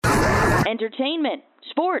entertainment,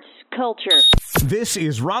 sports, culture. This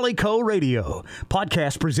is Raleigh Co Radio,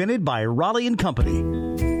 podcast presented by Raleigh and Company.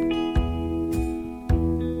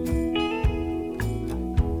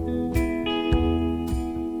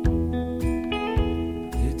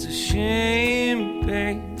 It's a shame,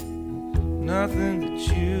 babe, nothing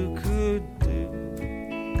that you could do.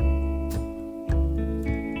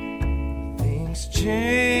 Things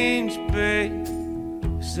change, babe,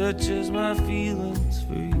 such as my feelings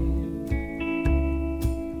for you.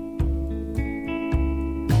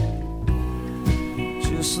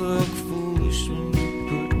 Just look foolish when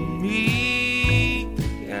you're putting me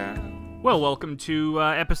down. Well, welcome to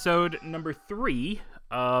episode number 3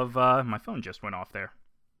 of... my phone just went off there.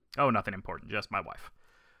 Oh, nothing important, just my wife.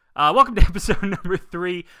 Welcome to episode number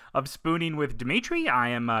 3 of Spooning with Dimitri. I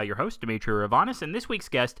am your host, Dimitri Ravanis, and this week's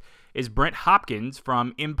guest is Brent Hopkins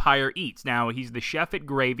from Empire Eats. Now, he's the chef at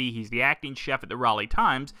Gravy, he's the acting chef at the Raleigh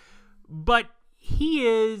Times, but he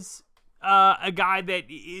is a guy that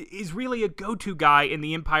is really a go-to guy in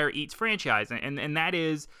the Empire Eats franchise, and that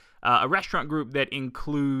is a restaurant group that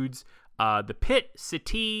includes the Pit,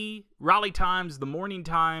 Settee, Raleigh Times, the Morning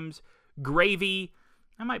Times, Gravy.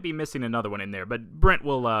 I might be missing another one in there, but Brent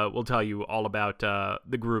will tell you all about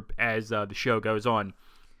the group as the show goes on.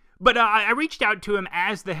 But I reached out to him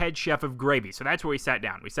as the head chef of Gravy, so that's where we sat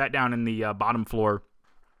down. We sat down in the bottom floor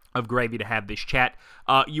of Gravy to have this chat.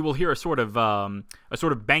 You will hear a sort of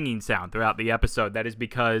banging sound throughout the episode. That is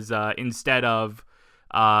because instead of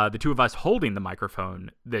the two of us holding the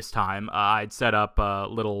microphone this time, I'd set up a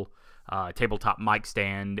little tabletop mic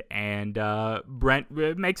stand, and Brent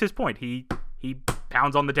makes his point. He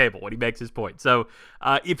pounds on the table when he makes his point. So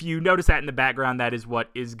if you notice that in the background, that is what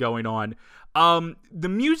is going on. The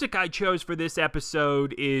music I chose for this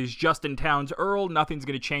episode is Justin Townes' Earl, Nothing's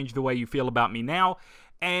Gonna Change the Way You Feel About Me Now.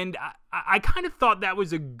 And I kind of thought that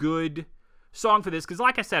was a good song for this, because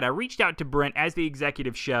like I said, I reached out to Brent as the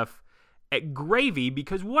executive chef at Gravy,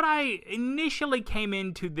 because what I initially came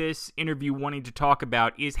into this interview wanting to talk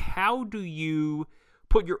about is how do you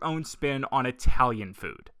put your own spin on Italian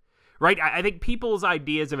food? Right? I think people's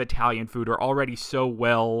ideas of Italian food are already so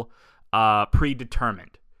well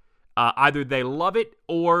predetermined. Either they love it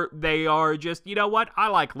or they are just, you know what, I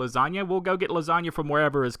like lasagna. We'll go get lasagna from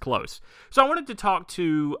wherever is close. So I wanted to talk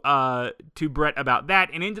to Brent about that,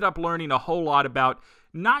 and ended up learning a whole lot about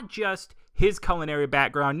not just his culinary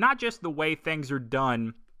background, not just the way things are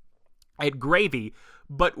done at Gravy,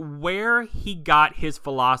 but where he got his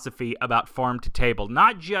philosophy about farm to table.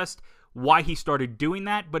 Not just why he started doing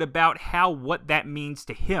that, but about how what that means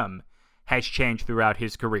to him has changed throughout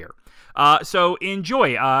his career. So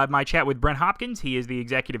enjoy my chat with Brent Hopkins. He is the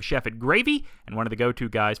executive chef at Gravy and one of the go-to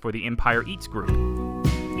guys for the Empire Eats group.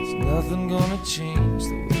 There's nothing gonna change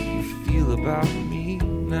the way you feel about me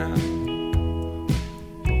now.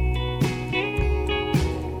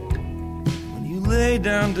 When you lay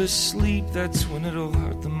down to sleep, that's when it'll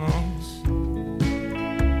hurt the most.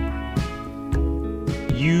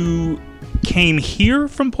 You came here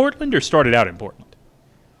from Portland or started out in Portland?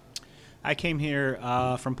 I came here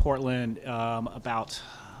from Portland about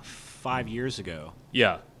 5 years ago.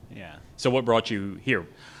 Yeah. Yeah. So what brought you here?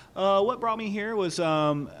 What brought me here was, it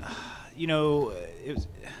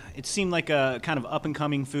seemed like a kind of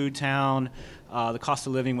up-and-coming food town. The cost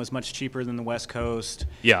of living was much cheaper than the West Coast.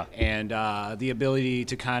 Yeah. And the ability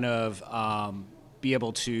to kind of be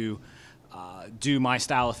able to do my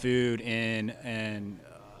style of food in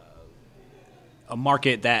a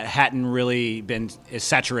market that hadn't really been as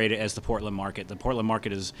saturated as the Portland market. The Portland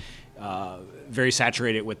market is very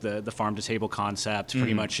saturated with the farm-to-table concept.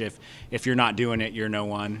 Pretty much if you're not doing it, you're no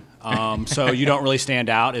one. So you don't really stand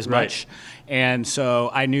out as much. And so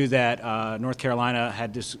I knew that North Carolina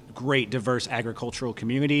had this great, diverse agricultural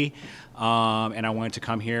community, and I wanted to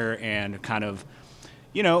come here and kind of,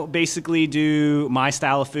 basically do my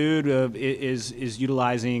style of food is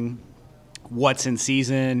utilizing what's in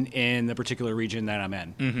season in the particular region that I'm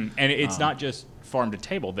in. Mm-hmm. And it's not just farm to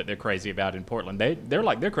table that they're crazy about in Portland.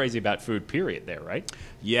 They're crazy about food, period, there, right?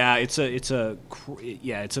 Yeah, it's a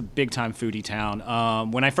big time foodie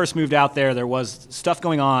town. When I first moved out there was stuff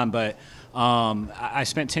going on, but I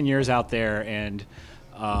spent 10 years out there, and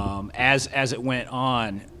as it went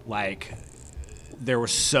on, like there were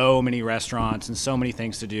so many restaurants and so many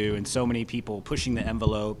things to do and so many people pushing the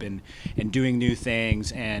envelope and doing new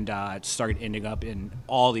things, and it started ending up in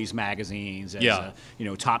all these magazines as a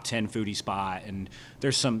top 10 foodie spot. And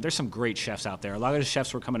there's some great chefs out there. A lot of the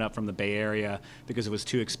chefs were coming up from the Bay Area because it was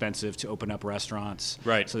too expensive to open up restaurants.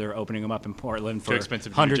 Right. So they're opening them up in Portland for too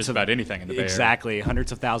expensive to do hundreds just of about anything in the Bay Area. Exactly,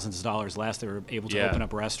 hundreds of thousands of dollars less. They were able to open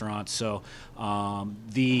up restaurants. So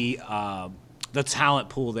the talent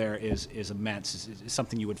pool there is immense. It's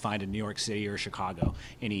something you would find in New York City or Chicago.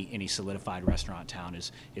 Any solidified restaurant town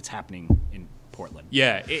it's happening in Portland.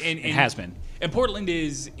 Yeah, it has been. And Portland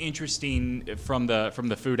is interesting from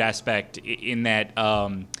the food aspect in that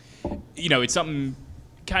it's something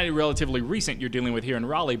kind of relatively recent you're dealing with here in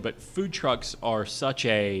Raleigh, but food trucks are such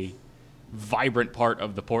a vibrant part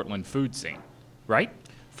of the Portland food scene, right?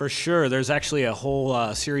 For sure. There's actually a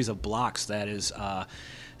whole series of blocks that is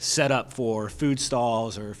set up for food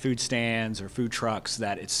stalls or food stands or food trucks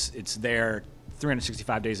that it's there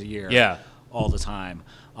 365 days a year, all the time.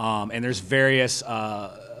 And there's various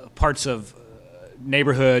parts of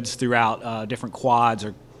neighborhoods throughout different quads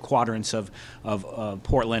or quadrants of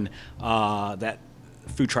Portland that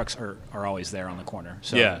food trucks are always there on the corner.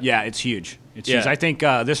 So it's huge. It's huge. I think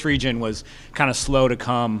this region was kind of slow to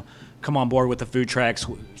come on board with the food trucks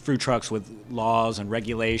with laws and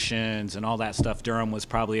regulations and all that stuff. Durham was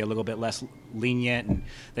probably a little bit less lenient, and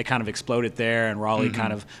they kind of exploded there, and Raleigh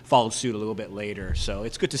kind of followed suit a little bit later. So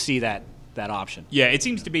it's good to see that option. Yeah, it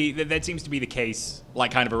seems to be that seems to be the case,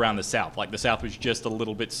 like kind of around the South. Like the South was just a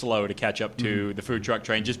little bit slow to catch up to the food truck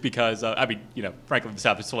train, just because frankly, the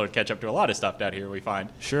South is slow to catch up to a lot of stuff down here. We find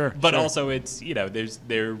but also it's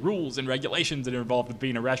there are rules and regulations that are involved with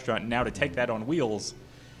being a restaurant, and now to take that on wheels.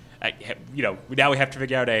 Now we have to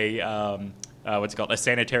figure out a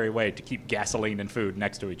sanitary way to keep gasoline and food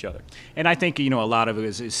next to each other. And I think, a lot of it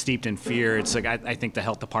is steeped in fear. It's like I think the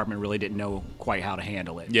health department really didn't know quite how to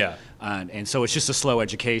handle it. Yeah. And so it's just a slow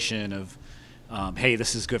education of, hey,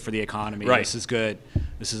 this is good for the economy. Right. This is good.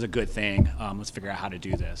 This is a good thing. Let's figure out how to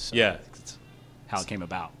do this. So that's how it came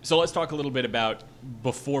about. So let's talk a little bit about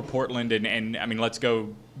before Portland and I mean, let's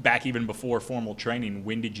go back even before formal training.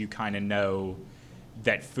 When did you kind of know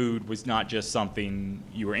that food was not just something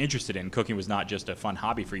you were interested in? Cooking was not just a fun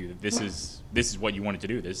hobby for you. This is what you wanted to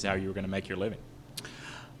do. This is how you were going to make your living.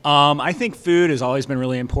 I think food has always been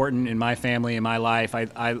really important in my family, in my life.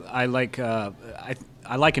 I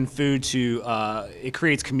liken food to it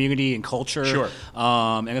creates community and culture. Sure.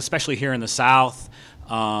 And especially here in the South,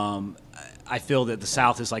 I feel that the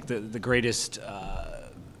South is like the greatest.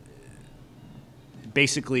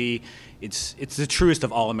 Basically, it's the truest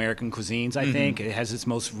of all American cuisines. I think it has its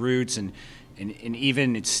most roots and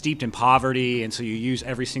even it's steeped in poverty, and so you use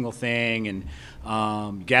every single thing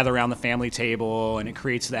and gather around the family table, and it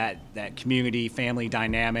creates that community family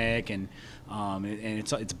dynamic and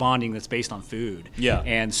it's bonding that's based on food. Yeah.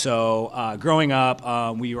 And so growing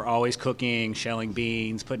up, we were always cooking, shelling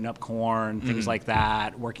beans, putting up corn, things like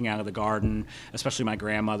that, working out of the garden, especially my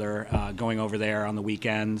grandmother, going over there on the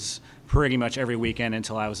weekends, pretty much every weekend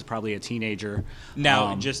until I was probably a teenager.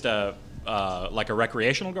 Now, just like a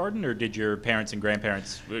recreational garden, or did your parents and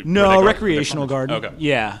grandparents? No, recreational garden. Okay.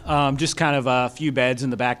 Yeah, just kind of a few beds in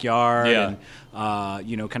the backyard, Yeah.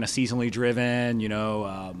 and kind of seasonally driven.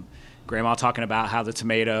 Grandma talking about how the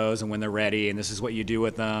tomatoes and when they're ready, and this is what you do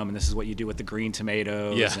with them, and this is what you do with the green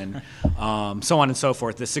tomatoes, and so on and so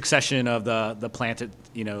forth. The succession of the planted,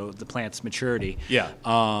 the plant's maturity. Yeah.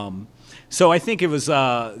 So I think it was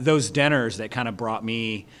those dinners that kind of brought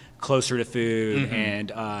me closer to food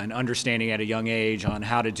and an understanding at a young age on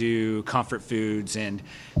how to do comfort foods and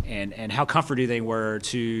how comforting they were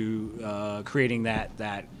to creating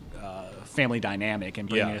that family dynamic and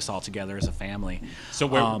bringing us all together as a family. So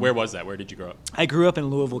where was that? Where did you grow up? I grew up in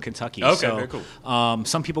Louisville, Kentucky. Okay, so, very cool.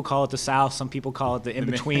 Some people call it the South. Some people call it the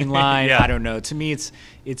in-between line. Yeah. I don't know. To me,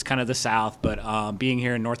 it's kind of the South. But being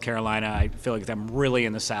here in North Carolina, I feel like I'm really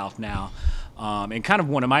in the South now. And kind of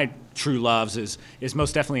one of my true loves is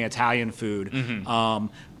most definitely Italian food.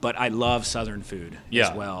 But I love Southern food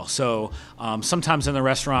as well. So sometimes in the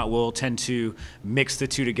restaurant, we'll tend to mix the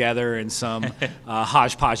two together in some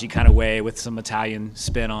hodgepodgey kind of way with some Italian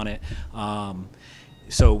spin on it.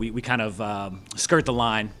 So we kind of skirt the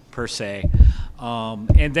line, per se.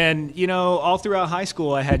 And then, all throughout high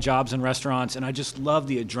school, I had jobs in restaurants, and I just loved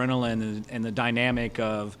the adrenaline and the dynamic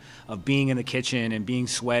of being in the kitchen and being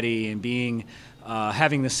sweaty and being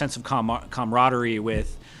having this sense of camaraderie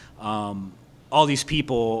with all these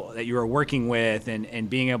people that you are working with and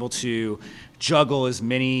being able to juggle as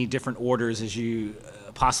many different orders as you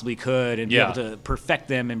possibly could, and be able to perfect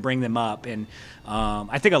them and bring them up. And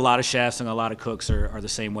I think a lot of chefs and a lot of cooks are the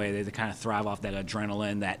same way. They kind of thrive off that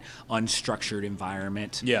adrenaline, that unstructured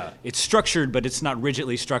environment. Yeah. It's structured, but it's not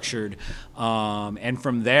rigidly structured. And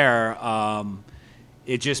from there,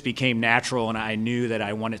 it just became natural, and I knew that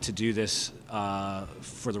I wanted to do this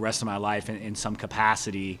for the rest of my life in some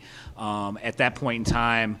capacity. At that point in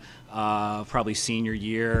time, probably senior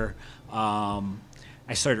year,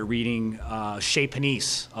 I started reading Chez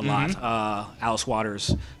Panisse a lot, Alice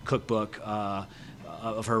Waters' cookbook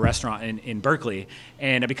of her restaurant in Berkeley,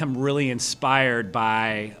 and I become really inspired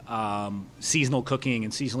by seasonal cooking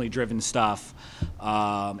and seasonally driven stuff,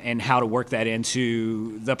 and how to work that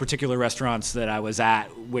into the particular restaurants that I was at,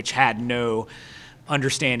 which had no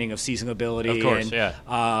understanding of seasonability. Of course,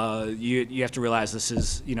 and, you have to realize this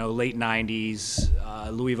is late 90s,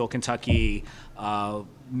 Louisville, Kentucky.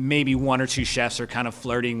 Maybe one or two chefs are kind of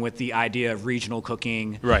flirting with the idea of regional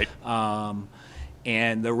cooking, right?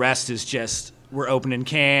 And the rest is just, we're opening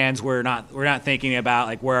cans. We're not thinking about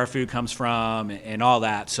like where our food comes from and all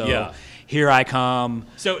that. So here I come.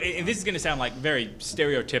 So and this is going to sound like very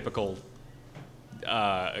stereotypical,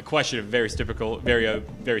 a question of very typical,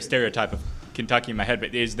 very stereotype of Kentucky in my head.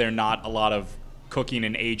 But is there not a lot of cooking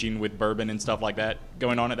and aging with bourbon and stuff like that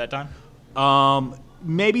going on at that time?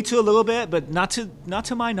 Maybe to a little bit, but not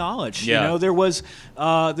to my knowledge. Yeah. There was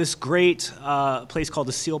this great place called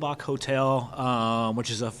the Seelbach Hotel, which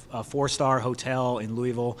is a 4-star hotel in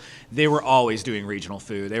Louisville. They were always doing regional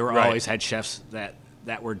food. They were always had chefs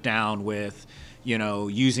that were down with,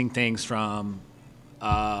 using things from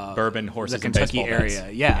bourbon, horses, the Kentucky and baseball area.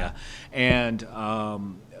 bats. Yeah. And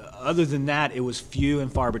other than that, it was few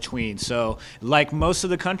and far between. So, like most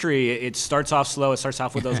of the country, it starts off slow. It starts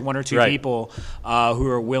off with those one or two people who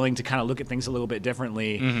are willing to kind of look at things a little bit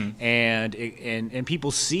differently, and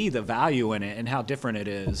people see the value in it and how different it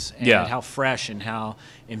is, and how fresh and how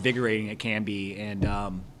invigorating it can be,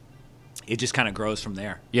 and it just kind of grows from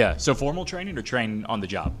there. Yeah. So formal training or train on the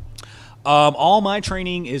job? All my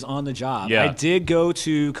training is on the job. Yeah. I did go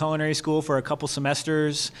to culinary school for a couple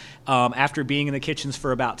semesters. After being in the kitchens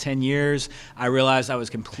for about 10 years, I realized I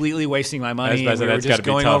was completely wasting my money. We were just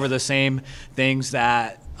going over the same things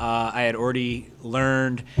that I had already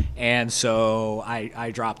learned, and so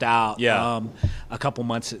I dropped out a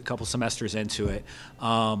couple semesters into it.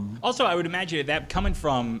 Also, I would imagine that coming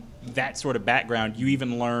from that sort of background, you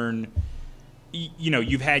even learn...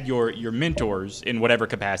 you've had your mentors in whatever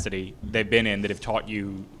capacity they've been in that have taught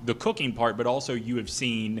you the cooking part, but also you have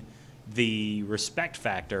seen the respect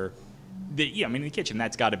factor that, in the kitchen,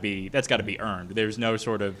 that's got to be earned. There's no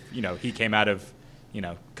sort of, he came out of,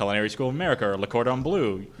 Culinary School of America or Le Cordon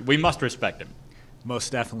Bleu. We must respect him.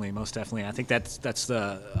 Most definitely. I think that's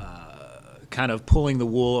the kind of pulling the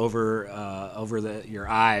wool over your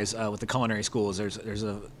eyes with the culinary schools.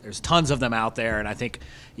 There's tons of them out there, and I think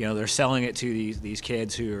they're selling it to these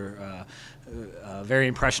kids who are very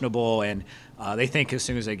impressionable, and they think as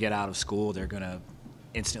soon as they get out of school they're going to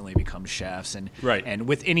instantly become chefs. And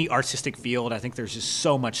with any artistic field, I think there's just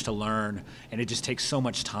so much to learn, and it just takes so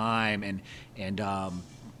much time and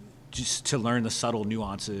just to learn the subtle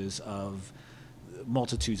nuances of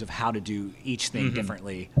multitudes of how to do each thing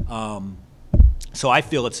differently. So I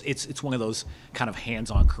feel it's one of those kind of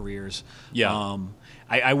hands-on careers. Yeah.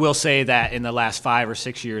 I will say that in the last 5 or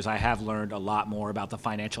 6 years, I have learned a lot more about the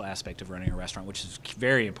financial aspect of running a restaurant, which is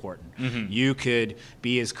very important. You could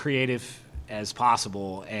be as creative as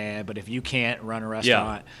possible, but if you can't run a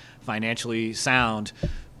restaurant financially sound,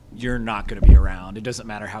 you're not going to be around. It doesn't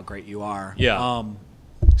matter how great you are. Yeah.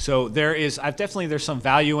 So there's some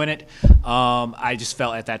value in it. I just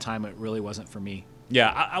felt at that time it really wasn't for me. Yeah,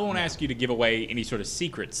 I won't ask you to give away any sort of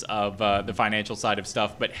secrets of the financial side of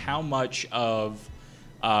stuff, but how much of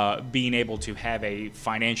being able to have a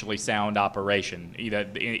financially sound operation, either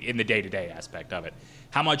in the day-to-day aspect of it,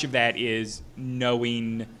 how much of that is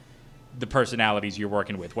knowing the personalities you're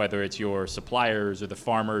working with, whether it's your suppliers or the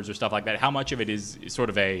farmers or stuff like that? How much of it is sort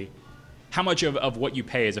of how much of what you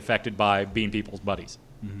pay is affected by being people's buddies?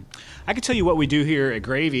 I can tell you what we do here at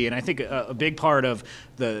Gravy, and I think a big part of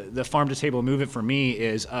the farm-to-table movement for me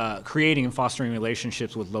is creating and fostering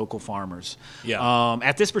relationships with local farmers. Yeah.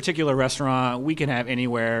 At this particular restaurant, we can have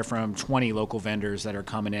anywhere from 20 local vendors that are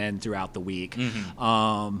coming in throughout the week.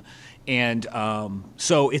 So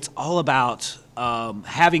it's all about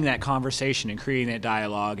having that conversation and creating that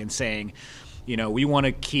dialogue and saying, we want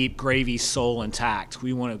to keep Gravy's soul intact.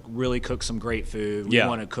 We want to really cook some great food. We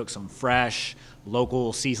want to cook some fresh,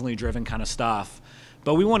 local, seasonally driven kind of stuff.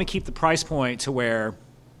 But we want to keep the price point to where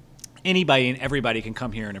anybody and everybody can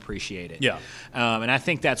come here and appreciate it. Yeah. And I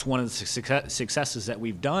think that's one of the successes that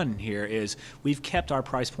we've done here is we've kept our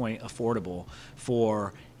price point affordable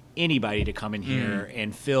for anybody to come in here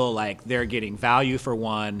and feel like they're getting value for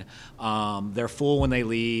one. They're full when they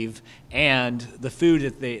leave, and the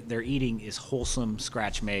food that they're eating is wholesome,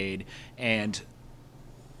 scratch made, and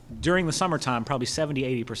during the summertime, probably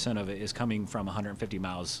 70-80% of it is coming from 150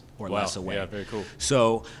 miles or less away. Yeah, very cool.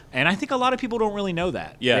 So, and I think a lot of people don't really know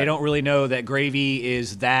that. Yeah. They don't really know that Gravy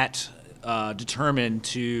is that determined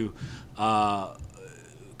to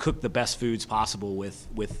cook the best foods possible with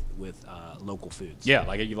local foods. Yeah,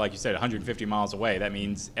 like you said, 150 miles away. That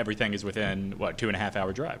means everything is within, 2.5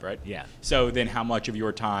 hour drive, right? Yeah. So then how much of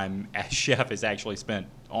your time as chef is actually spent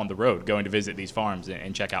on the road going to visit these farms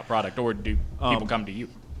and check out product, or do people come to you?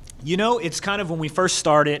 You know, it's kind of when we first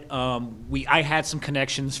started, I had some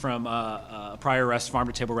connections from a prior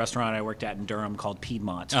farm-to-table restaurant I worked at in Durham called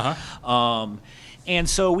Piedmont. And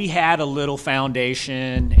so we had a little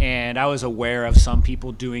foundation, and I was aware of some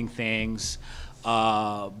people doing things.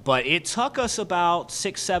 But it took us about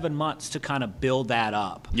 6-7 months to kind of build that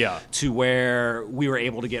up. Yeah. To where we were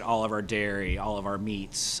able to get all of our dairy, all of our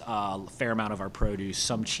meats, a fair amount of our produce,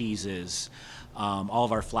 some cheeses, all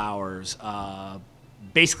of our flours,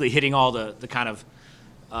 basically hitting all the kind of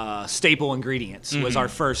staple ingredients was our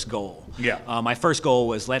first goal. Yeah. My first goal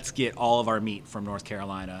was let's get all of our meat from North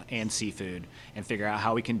Carolina and seafood and figure out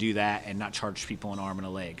how we can do that and not charge people an arm and a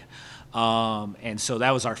leg. And so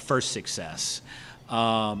that was our first success.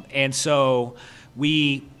 And so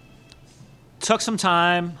we took some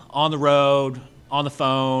time on the road, on the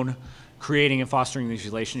phone, creating and fostering these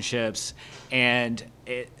relationships. And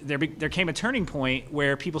there came a turning point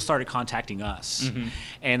where people started contacting us,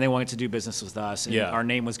 and they wanted to do business with us. And our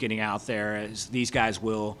name was getting out there as these guys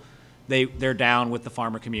they're down with the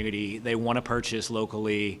farmer community. They want to purchase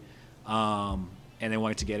locally, and they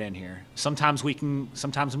wanted to get in here. Sometimes we can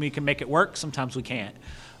make it work. Sometimes we can't.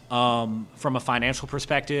 From a financial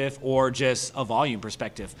perspective or just a volume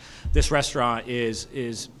perspective, this restaurant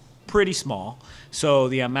is pretty small, so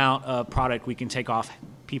the amount of product we can take off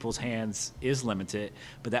people's hands is limited,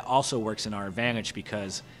 but that also works in our advantage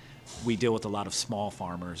because we deal with a lot of small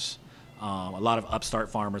farmers, a lot of upstart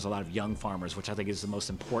farmers, a lot of young farmers, which I think is the most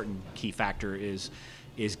important key factor is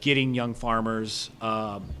getting young farmers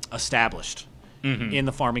established in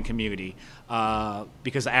the farming community,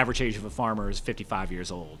 because the average age of a farmer is 55 years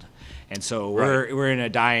old, and so we're in a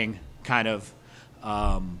dying kind of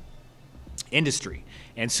industry.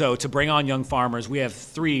 And so to bring on young farmers, we have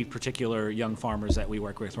 3 particular young farmers that we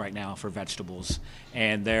work with right now for vegetables,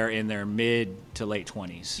 and they're in their mid to late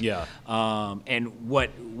 20s. Yeah. And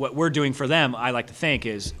what we're doing for them, I like to think,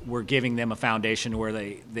 is we're giving them a foundation where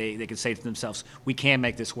they can say to themselves, we can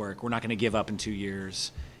make this work. We're not going to give up in 2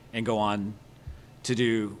 years and go on to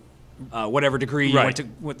do whatever degree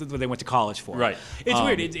they went to college for. Right. It's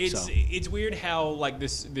weird. It's weird how like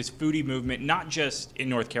this foodie movement, not just in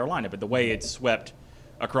North Carolina, but the way it's swept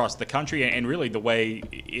across the country, and really the way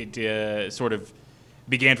it sort of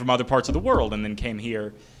began from other parts of the world and then came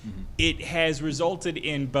here, it has resulted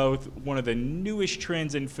in both one of the newest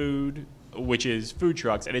trends in food, which is food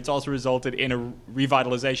trucks, and it's also resulted in a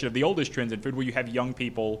revitalization of the oldest trends in food, where you have young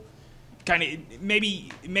people kind of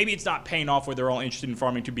maybe it's not paying off where they're all interested in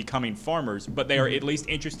farming to becoming farmers, but they are at least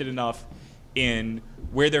interested enough in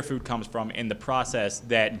where their food comes from in the process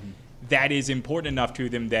that is important enough to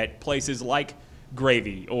them that places like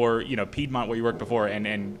Gravy or Piedmont, where you worked before,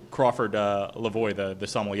 and Crawford Lavoie, the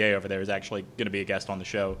sommelier over there, is actually going to be a guest on the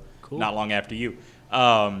show not long after you.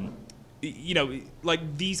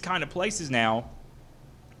 Like these kind of places now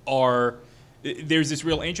there's this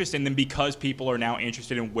real interest in them because people are now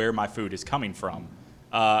interested in where my food is coming from.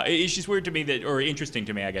 It's just weird to me or interesting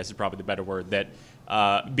to me, I guess is probably the better word, that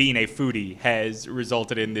being a foodie has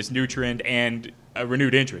resulted in this new trend and a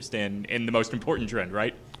renewed interest in the most important trend,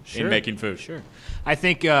 right? Sure. In making food. Sure. I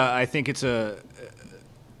think it's as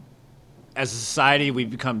a society, we've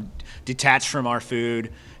become detached from our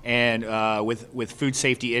food, and with food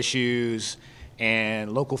safety issues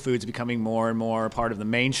and local foods becoming more and more part of the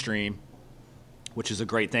mainstream, which is a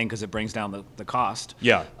great thing because it brings down the cost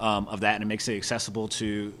of that, and it makes it accessible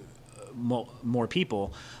to more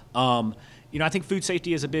people. I think food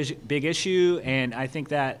safety is a big issue, and I think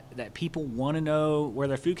that people want to know where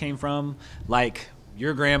their food came from. Like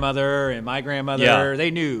your grandmother and my grandmother,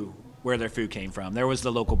 they knew where their food came from. There was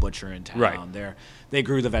the local butcher in town. Right. They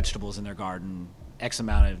grew the vegetables in their garden X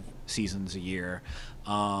amount of seasons a year.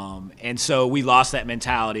 And so we lost that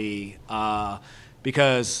mentality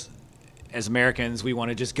because as Americans, we want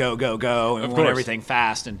to just go, and we want everything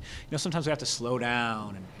fast. And, sometimes we have to slow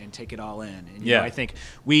down and take it all in. And, I think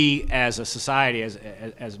we as a society,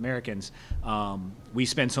 as Americans, we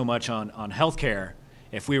spend so much on healthcare.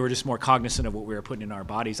 If we were just more cognizant of what we were putting in our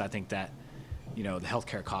bodies, I think that, the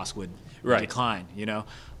healthcare costs would decline,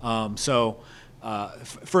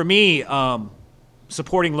 for me,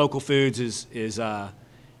 supporting local foods is a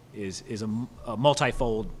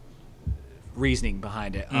multifold reasoning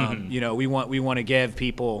behind it. We want to give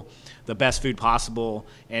people the best food possible,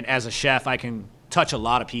 and as a chef, I can touch a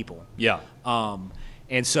lot of people.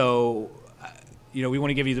 And so, we want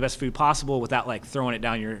to give you the best food possible without like throwing it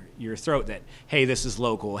down your throat that, hey, this is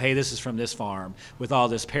local, hey, this is from this farm, with all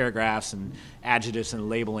this paragraphs and adjectives and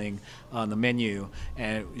labeling on the menu.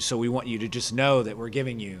 And so we want you to just know that we're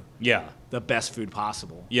giving you the best food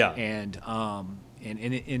possible. And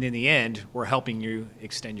in the end, we're helping you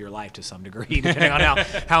extend your life to some degree, depending on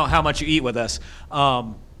how much you eat with us.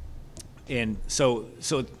 And so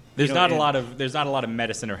there's not a lot of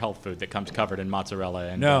medicine or health food that comes covered in mozzarella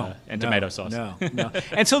and tomato sauce. No.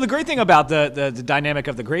 And so the great thing about the dynamic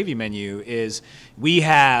of the gravy menu is we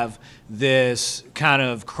have this kind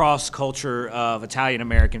of cross culture of Italian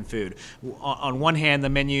American food. On one hand, the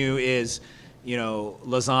menu is,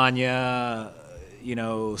 lasagna,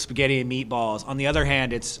 spaghetti and meatballs. On the other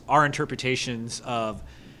hand, it's our interpretations of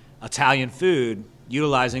Italian food,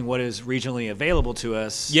 utilizing what is regionally available to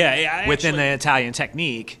us within the Italian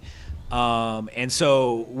technique. And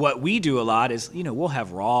so what we do a lot is, we'll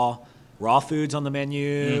have raw foods on the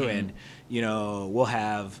menu, and, we'll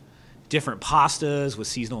have different pastas with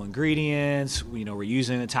seasonal ingredients. We're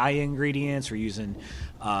using Italian ingredients. We're using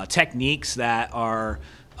techniques that are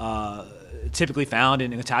typically found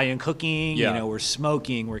in Italian cooking. We're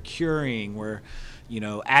smoking, we're curing, we're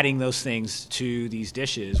adding those things to these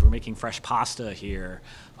dishes. We're making fresh pasta here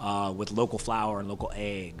with local flour and local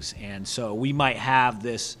eggs. And so we might have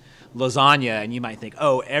this lasagna, and you might think,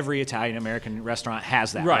 oh, every Italian-American restaurant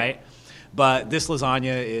has that, right? But this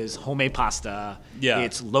lasagna is homemade pasta.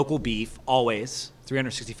 It's local beef, always,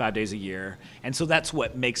 365 days a year. And so that's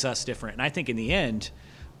what makes us different. And I think in the end,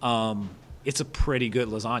 it's a pretty good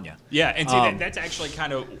lasagna. And see, that's actually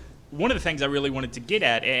kind of one of the things I really wanted to get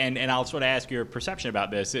at, and I'll sort of ask your perception about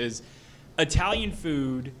this, is Italian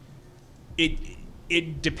food,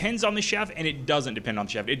 it depends on the chef, and it doesn't depend on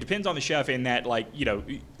the chef. It depends on the chef in that, like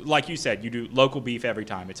you said, you do local beef every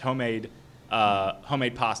time. It's homemade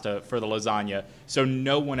pasta for the lasagna, so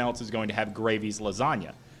no one else is going to have Gravy's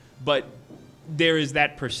lasagna. But there is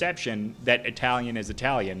that perception that Italian is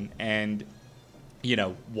Italian, and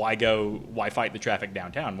why fight the traffic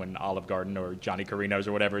downtown when Olive Garden or Johnny Carino's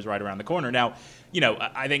or whatever is right around the corner? Now,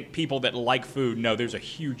 I think people that like food know there's a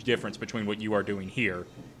huge difference between what you are doing here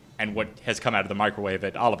and what has come out of the microwave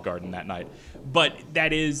at Olive Garden that night. But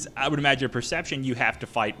that is, I would imagine, a perception you have to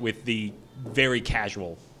fight with the very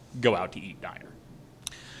casual go-out-to-eat diner.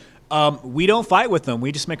 We don't fight with them.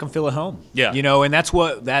 We just make them feel at home. And that's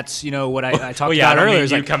what I talked about earlier.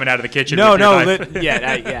 You coming out of the kitchen.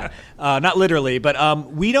 Not literally,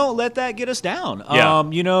 but we don't let that get us down.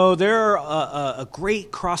 There are a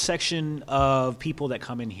great cross section of people that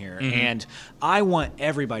come in here, and I want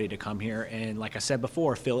everybody to come here and, like I said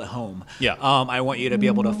before, feel at home. I want you to be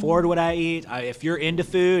able to afford what I eat. If you're into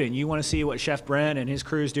food and you want to see what Chef Brent and his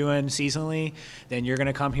crew is doing seasonally, then you're going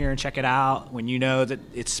to come here and check it out. When you know that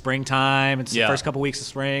it's springtime, it's the first couple weeks of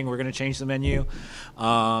spring, we're going to change the menu.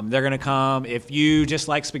 They're going to come. If you just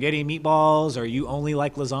like spaghetti and meatballs, or you only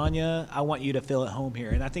like lasagna, I want you to feel at home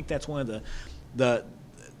here. And I think that's one of the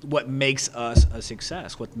what makes us a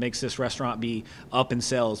success, what makes this restaurant be up in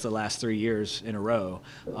sales the last 3 years in a row.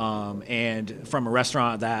 And from a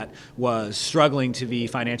restaurant that was struggling to be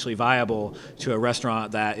financially viable to a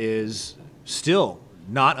restaurant that is still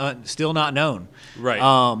not known.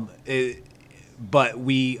 But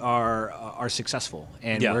we are successful,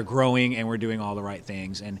 and we're growing, and we're doing all the right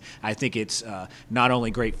things. And I think it's not only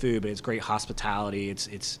great food, but it's great hospitality.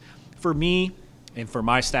 It's for me and for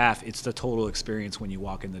my staff, it's the total experience when you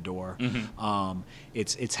walk in the door.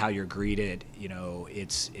 It's how you're greeted.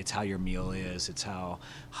 It's how your meal is. It's how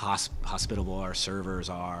hospitable our servers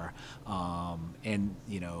are, and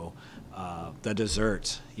the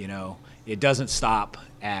desserts. It doesn't stop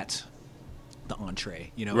at the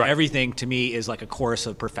entree. Everything to me is like a chorus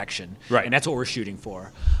of perfection, and that's what we're shooting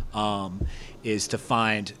for, is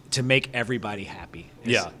to make everybody happy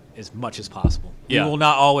as much as possible. We will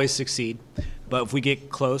not always succeed, but if we get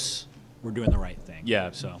close, we're doing the right thing.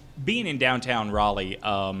 So being in downtown Raleigh,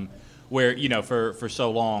 where for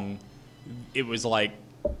so long it was like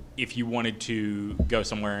if you wanted to go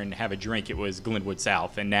somewhere and have a drink, it was Glenwood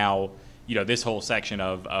South, and now this whole section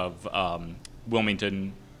of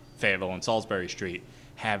Wilmington, Fayetteville, and Salisbury Street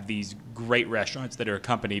have these great restaurants that are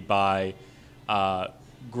accompanied by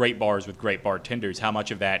great bars with great bartenders. How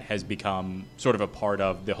much of that has become sort of a part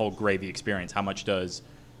of the whole Gravy experience? How much does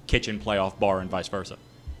kitchen play off bar and vice versa?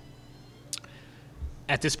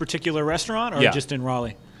 At this particular restaurant, or just in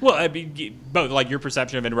Raleigh? Well, I mean, both, like your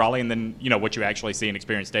perception of it in Raleigh, and then what you actually see and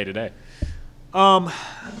experience day to day.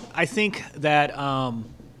 I think that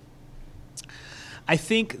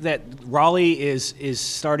Raleigh is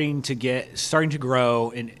starting to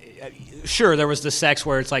grow. And sure, there was the sex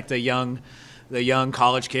where it's like the young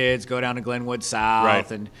college kids go down to Glenwood South,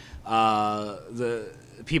 right. And the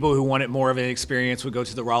people who wanted more of an experience would go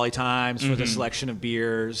to the Raleigh Times for the selection of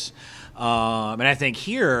beers. And I think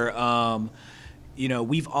here,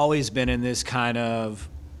 we've always been in this kind of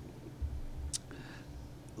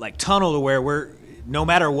like tunnel to where we're, no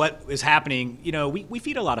matter what is happening, we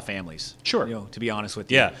feed a lot of families. Sure. To be honest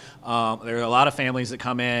with you. Yeah. There are a lot of families that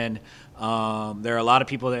come in. There are a lot of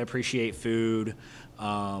people that appreciate food.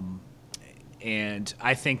 And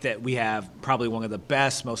I think that we have probably one of the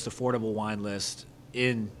best, most affordable wine lists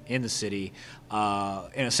in the city, in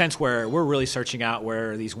a sense where we're really searching out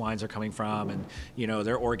where these wines are coming from, and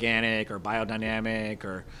they're organic or biodynamic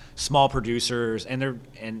or small producers, and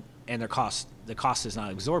their cost. The cost is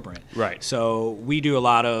not exorbitant. Right. So we do a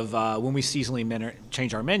lot of when we seasonally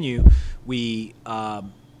change our menu, we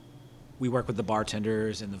work with the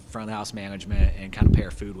bartenders and the front of the house management and kind of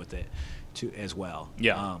pair food with it too as well.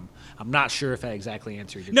 Yeah. I'm not sure if that exactly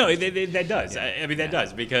answered your question. No, that does. Yeah. I mean, that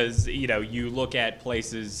does, because you look at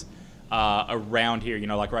places around here,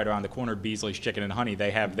 like right around the corner, Beasley's Chicken and Honey,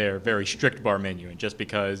 they have their very strict bar menu, and just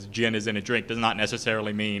because gin is in a drink does not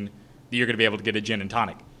necessarily mean that you're going to be able to get a gin and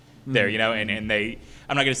tonic there, and they,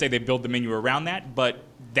 I'm not going to say they build the menu around that, but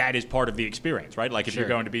that is part of the experience, right? Like if you're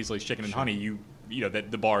going to Beasley's Chicken and Honey, that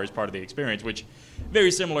the bar is part of the experience, which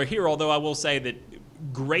very similar here, although I will say that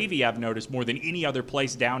Gravy, I've noticed more than any other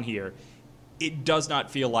place down here, it does not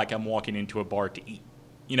feel like I'm walking into a bar to eat.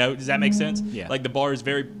 Does that make sense? Yeah. Like the bar is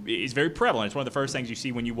very prevalent. It's one of the first things you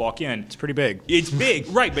see when you walk in. It's pretty big. It's big,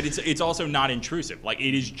 right? But it's also not intrusive. Like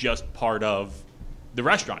it is just part of the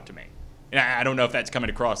restaurant to me. And I don't know if that's coming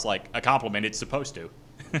across like a compliment. It's supposed to.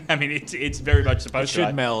 I mean, it's very much supposed to. It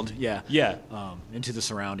should meld, yeah. Yeah. Into the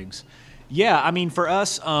surroundings. Yeah, I mean, for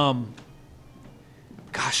us, gosh,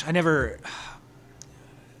 I never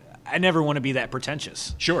want to be that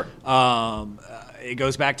pretentious. Sure. It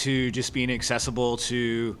goes back to just being accessible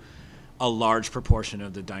to a large proportion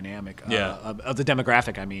of the dynamic, of the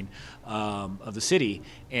demographic. I mean, of the city,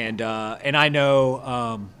 and I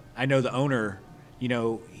know the owner.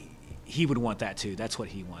 He would want that too. That's what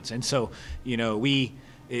he wants, and so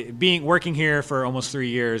working here for almost 3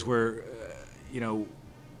 years, we're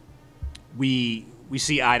we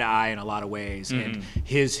see eye to eye in a lot of ways, and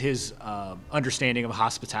his understanding of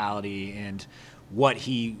hospitality and what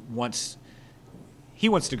he wants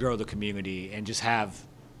to grow the community and just have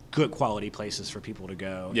good quality places for people to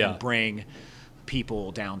go and bring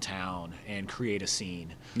people downtown and create a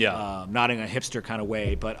scene. Yeah. Not in a hipster kind of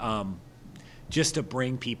way, but just to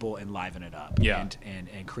bring people and liven it up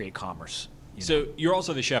and create commerce. So you're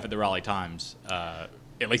also the chef at the Raleigh Times,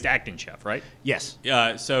 at least acting chef, right? Yes.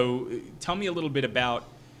 So tell me a little bit about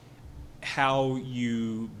how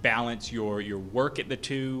you balance your work at the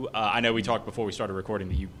two. I know we talked before we started recording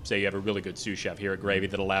that you say you have a really good sous chef here at Gravy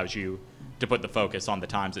that allows you to put the focus on the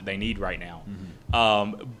times that they need right now.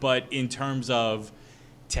 But in terms of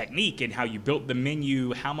technique and how you built the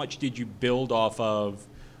menu, how much did you build off of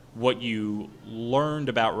what you learned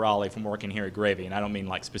about Raleigh from working here at Gravy? And I don't mean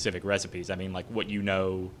like specific recipes. I mean like what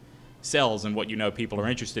sells and what people are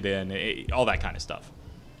interested in, all that kind of stuff.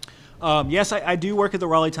 Yes, I do work at the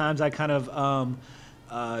Raleigh Times. I kind of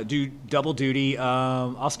do double duty.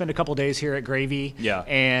 I'll spend a couple days here at Gravy,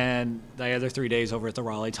 and the other 3 days over at the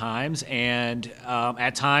Raleigh Times. And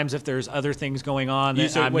at times, if there's other things going on, you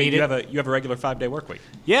have a regular 5-day work week.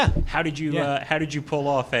 Yeah. How did you pull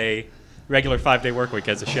off a regular 5-day work week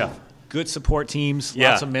as a chef? Good support teams,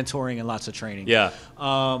 lots of mentoring, and lots of training. Yeah.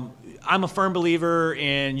 I'm a firm believer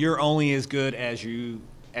in you're only as good as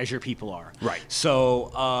your people are. Right.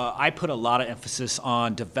 So I put a lot of emphasis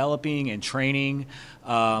on developing and training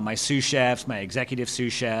my sous chefs, my executive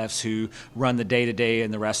sous chefs who run the day-to-day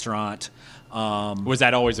in the restaurant. Was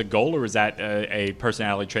that always a goal, or was that a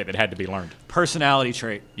personality trait that had to be learned? Personality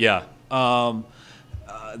trait. Yeah.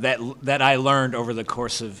 That I learned over the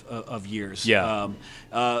course of years. Yeah.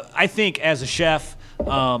 I think as a chef,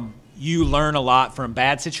 you learn a lot from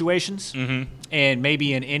bad situations, and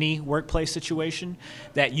maybe in any workplace situation,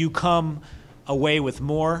 that you come away with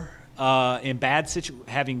more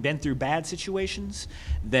having been through bad situations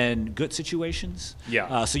than good situations.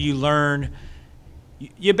 Yeah. So you learn.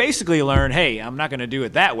 You basically learn, hey, I'm not going to do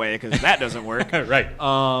it that way because that doesn't work. Right.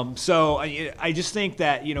 So I just think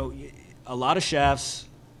that, a lot of chefs,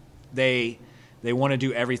 they want to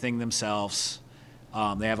do everything themselves.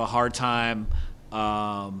 They have a hard time,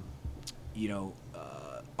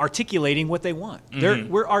 articulating what they want.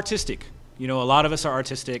 We're artistic. A lot of us are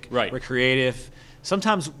artistic. Right. We're creative.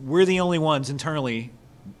 Sometimes we're the only ones internally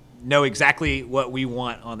know exactly what we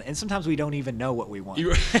want and sometimes we don't even know what we want.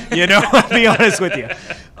 I'll be honest with you.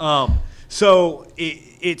 So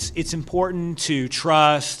it's important to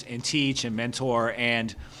trust and teach and mentor,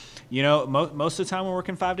 and most of the time we're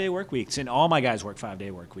working 5-day work weeks, and all my guys work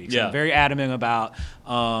 5-day work weeks. Yeah. I'm very adamant about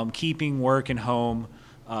keeping work and home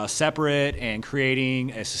separate and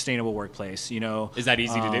creating a sustainable workplace. Is that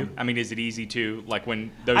easy to do? I mean, is it easy to, like, when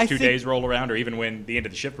those 2 days roll around, or even when the end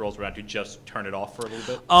of the shift rolls around, to just turn it off for a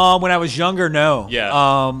little bit? When I was younger, no.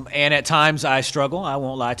 Yeah. And at times I struggle. I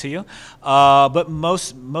won't lie to you. But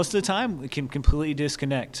most of the time we can completely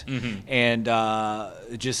disconnect and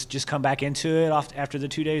just come back into it after the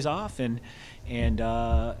 2 days off and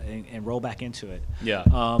roll back into it.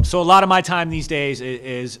 Yeah. So a lot of my time these days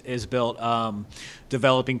is built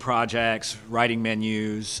developing projects, writing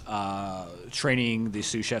menus, training the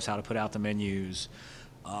sous chefs how to put out the menus,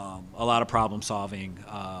 a lot of problem solving.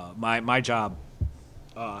 My job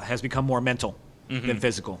has become more mental than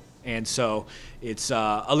physical. And so it's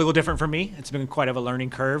a little different for me. It's been quite of a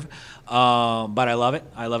learning curve, but I love it.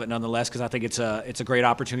 I love it nonetheless because I think it's a great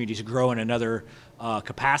opportunity to grow in another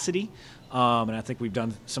capacity. And I think we've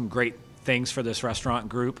done some great things for this restaurant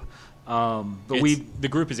group. The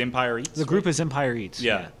group is Empire Eats? The group is Empire Eats.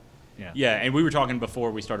 Yeah. And we were talking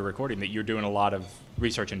before we started recording that you're doing a lot of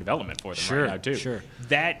research and development for them right now, too. Sure.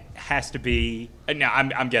 That has to be, now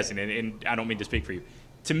I'm guessing, and I don't mean to speak for you,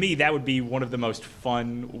 to me, that would be one of the most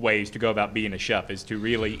fun ways to go about being a chef, is to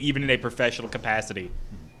really, even in a professional capacity,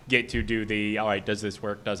 get to do the, all right, does this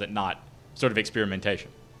work, does it not, sort of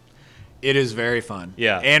experimentation. It is very fun.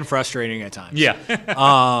 Yeah. And frustrating at times. Yeah.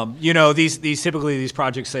 These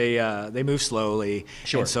projects, they move slowly.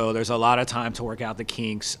 Sure. And so there's a lot of time to work out the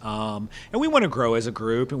kinks. And we want to grow as a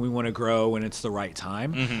group, and we want to grow when it's the right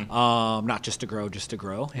time. Not just to grow.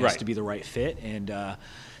 It has to be the right fit. And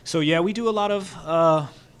so, we do a lot of,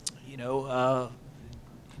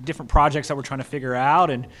 different projects that we're trying to figure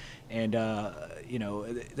out. And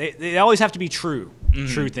they always have to be true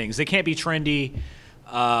things. They can't be trendy,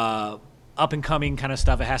 up and coming kind of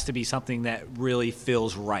stuff. It has to be something that really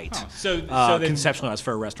feels right. So conceptualized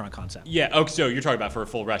for a restaurant concept. Yeah. Oh, so you're talking about for a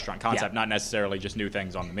full restaurant concept, not necessarily just new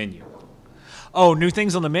things on the menu. Oh, new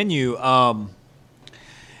things on the menu.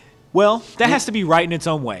 Well, that has to be right in its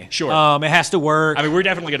own way. Sure. It has to work. I mean, we're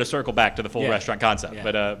definitely going to circle back to the full restaurant concept, Yeah.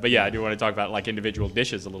 but I do want to talk about like individual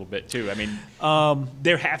dishes a little bit too. I mean,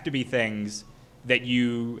 there have to be things that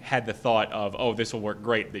you had the thought of, oh, this will work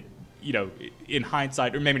great, that in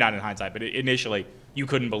hindsight, or maybe not in hindsight, but initially you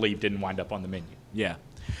couldn't believe didn't wind up on the menu. Yeah,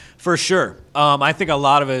 for sure. I think a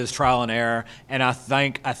lot of it is trial and error, and I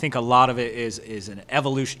think a lot of it is an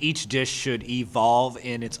evolution. Each dish should evolve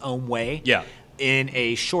in its own way. Yeah. In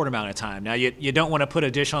a short amount of time. Now, you don't want to put a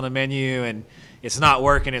dish on the menu and it's not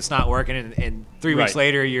working, and 3 weeks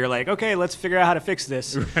later you're like, okay, let's figure out how to fix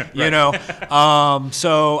this.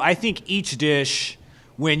 So I think each dish,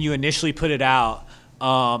 when you initially put it out,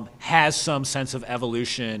 has some sense of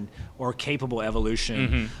evolution or capable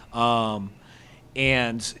evolution. And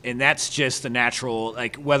that's just the natural,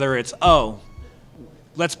 like, whether it's,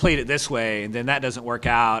 let's plate it this way, and then that doesn't work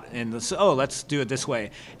out, and let's do it this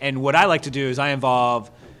way. And what I like to do is I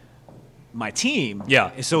involve my team.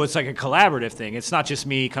 Yeah. So it's like a collaborative thing. It's not just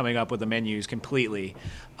me coming up with the menus completely.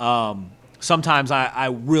 Sometimes I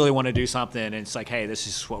really want to do something, and it's like, hey, this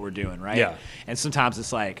is what we're doing, right? Yeah. And sometimes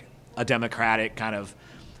it's like a democratic kind of,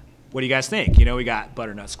 what do you guys think? We got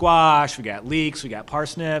butternut squash, we got leeks, we got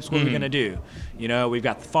parsnips. What are we going to do? We've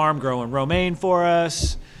got the farm growing romaine for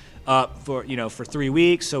us. For 3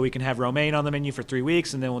 weeks, so we can have romaine on the menu for 3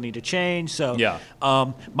 weeks, and then we'll need to change. So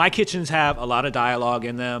my kitchens have a lot of dialogue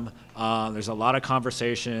in them. There's a lot of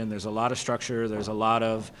conversation. There's a lot of structure. There's a lot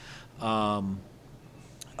of from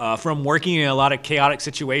working in a lot of chaotic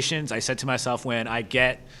situations. I said to myself, when I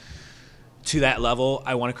get to that level,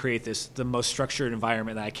 I want to create the most structured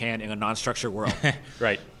environment that I can in a non-structured world.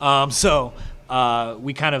 Right. So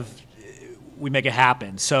we make it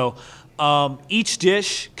happen. So. Each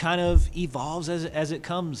dish kind of evolves as it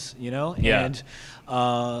comes, and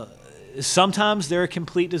sometimes they're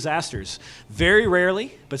complete disasters. Very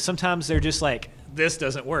rarely, but sometimes they're just like this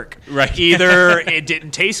doesn't work. Right. Either it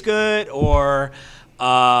didn't taste good, or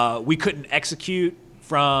we couldn't execute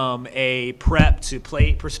from a prep to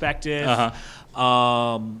plate perspective.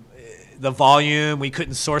 The volume, we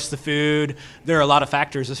couldn't source the food. There are a lot of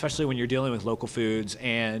factors, especially when you're dealing with local foods,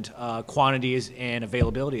 and quantities and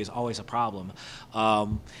availability is always a problem.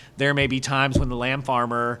 There may be times when the lamb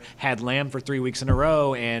farmer had lamb for 3 weeks in a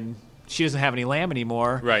row and she doesn't have any lamb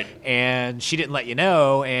anymore. Right. And she didn't let you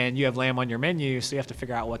know, and you have lamb on your menu, so you have to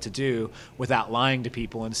figure out what to do without lying to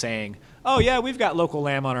people and saying, oh, yeah, we've got local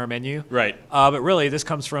lamb on our menu. Right. But really, this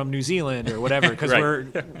comes from New Zealand or whatever, because Right. we're,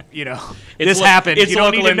 this happened. It's you don't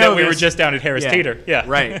local need to in know that we were this. just down at Harris Teeter. Yeah.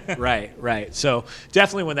 Right. So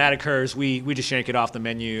definitely when that occurs, we just yank it off the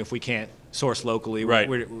menu if we can't source locally. Right.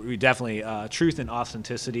 We definitely, truth and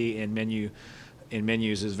authenticity in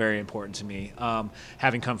menus is very important to me.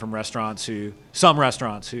 Having come from some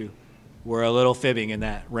restaurants who were a little fibbing in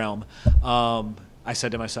that realm, I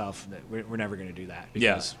said to myself that we're never going to do that.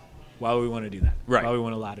 Because why would we want to do that? Right. Why would we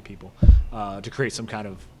want to lie to people to create some kind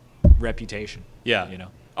of reputation? Yeah.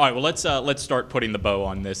 All right. Well, let's start putting the bow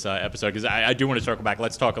on this episode, because I do want to circle back.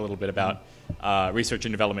 Let's talk a little bit about research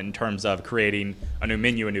and development in terms of creating a new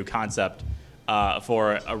menu, a new concept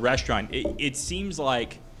for a restaurant. It seems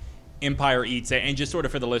like Empire Eats, and just sort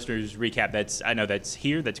of for the listeners recap, that's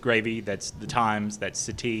here, that's Gravy, that's the Times, that's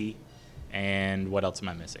Satie, and what else am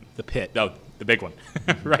I missing? The Pit. Oh, the big one.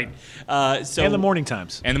 Right. So And the Morning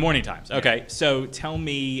Times. And the Morning Times. Okay. So tell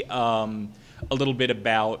me a little bit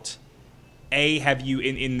about, have you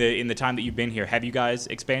in the time that you've been here, have you guys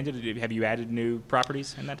expanded? Have you added new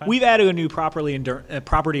properties in that time? We've added a new property in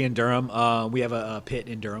Durham. We have a pit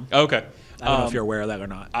in Durham. Okay. I don't know if you're aware of that or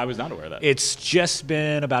not. I was not aware of that. It's just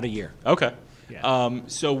been about a year. Okay. Yeah.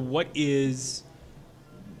 So what is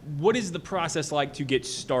the process like to get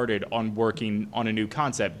started on working on a new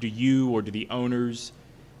concept? Do you or do the owners,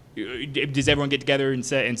 does everyone get together and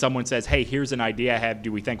someone says, hey, here's an idea I have,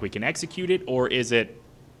 do we think we can execute it? Or does it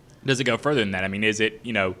go further than that? I mean, is it,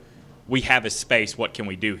 we have a space, what can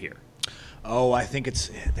we do here? Oh, I think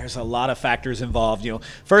there's a lot of factors involved.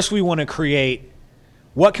 First we want to create,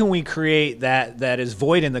 what can we create that is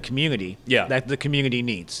void in the community? Yeah. That the community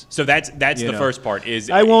needs. So that's the first part. I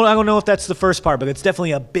don't know if that's the first part, but it's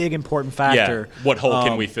definitely a big important factor. Yeah. What hole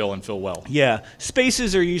can we fill and fill well? Yeah.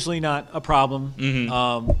 Spaces are usually not a problem.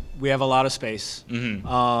 Mm-hmm. We have a lot of space.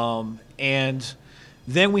 Mm-hmm. And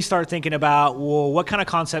then we start thinking about, well, what kind of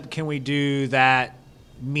concept can we do that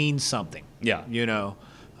means something? Yeah.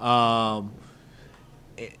 And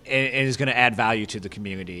is going to add value to the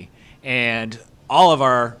community. And all of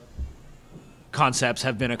our concepts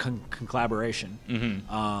have been a collaboration,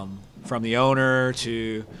 from the owner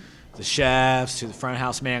to the chefs to the front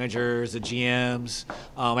house managers, the GMs.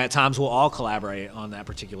 At times, we'll all collaborate on that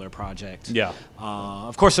particular project. Yeah.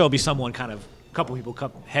 Of course, there'll be a couple people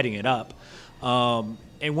heading it up.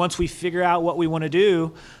 And once we figure out what we want to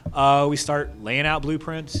do, we start laying out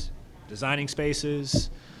blueprints, designing spaces,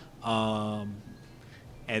 and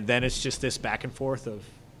then it's just this back and forth of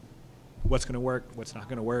what's going to work, what's not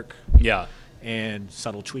going to work. Yeah. And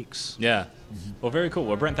subtle tweaks. Yeah. Well, very cool.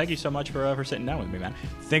 Well, Brent, thank you so much for sitting down with me, man.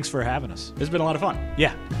 Thanks for having us. It's been a lot of fun.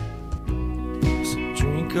 Yeah. So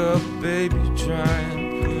drink up, baby, try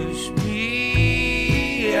and push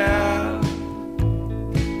me out.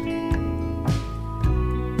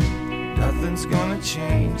 Nothing's gonna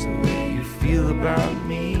change the way you feel about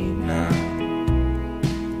me now.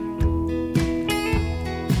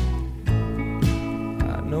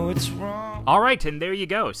 I know it's wrong. All right, and there you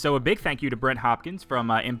go. So a big thank you to Brent Hopkins from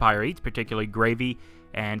Empire Eats, particularly Gravy,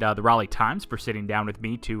 and the Raleigh Times for sitting down with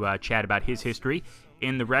me to chat about his history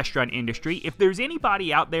in the restaurant industry. If there's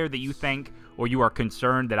anybody out there that you think or you are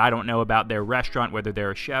concerned that I don't know about their restaurant, whether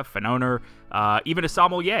they're a chef, an owner, even a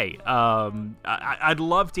sommelier, I'd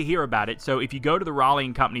love to hear about it. So if you go to the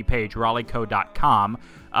Raleigh & Company page, raleighco.com,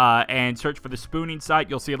 and search for the Spooning site,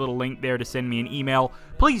 you'll see a little link there to send me an email.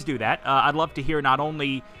 Please do that. I'd love to hear not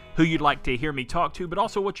only who you'd like to hear me talk to, but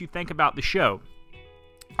also what you think about the show.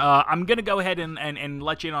 I'm going to go ahead and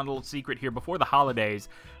let you in on a little secret here. Before the holidays,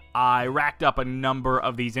 I racked up a number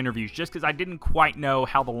of these interviews just because I didn't quite know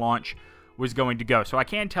how the launch was going to go. So I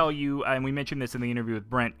can tell you, and we mentioned this in the interview with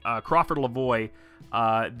Brent, Crawford Lavoie,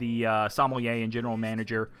 the sommelier and general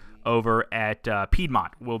manager over at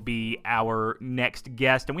Piedmont, will be our next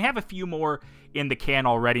guest. And we have a few more in the can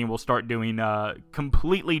already, and we'll start doing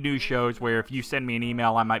completely new shows where if you send me an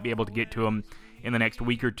email, I might be able to get to them in the next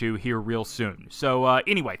week or two here real soon. So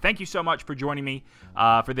anyway, thank you so much for joining me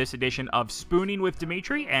for this edition of Spooning with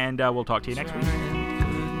Dimitri, and we'll talk to you next week.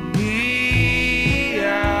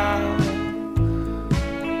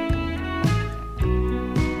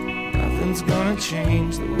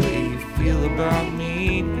 change the way you feel about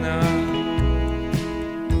me now.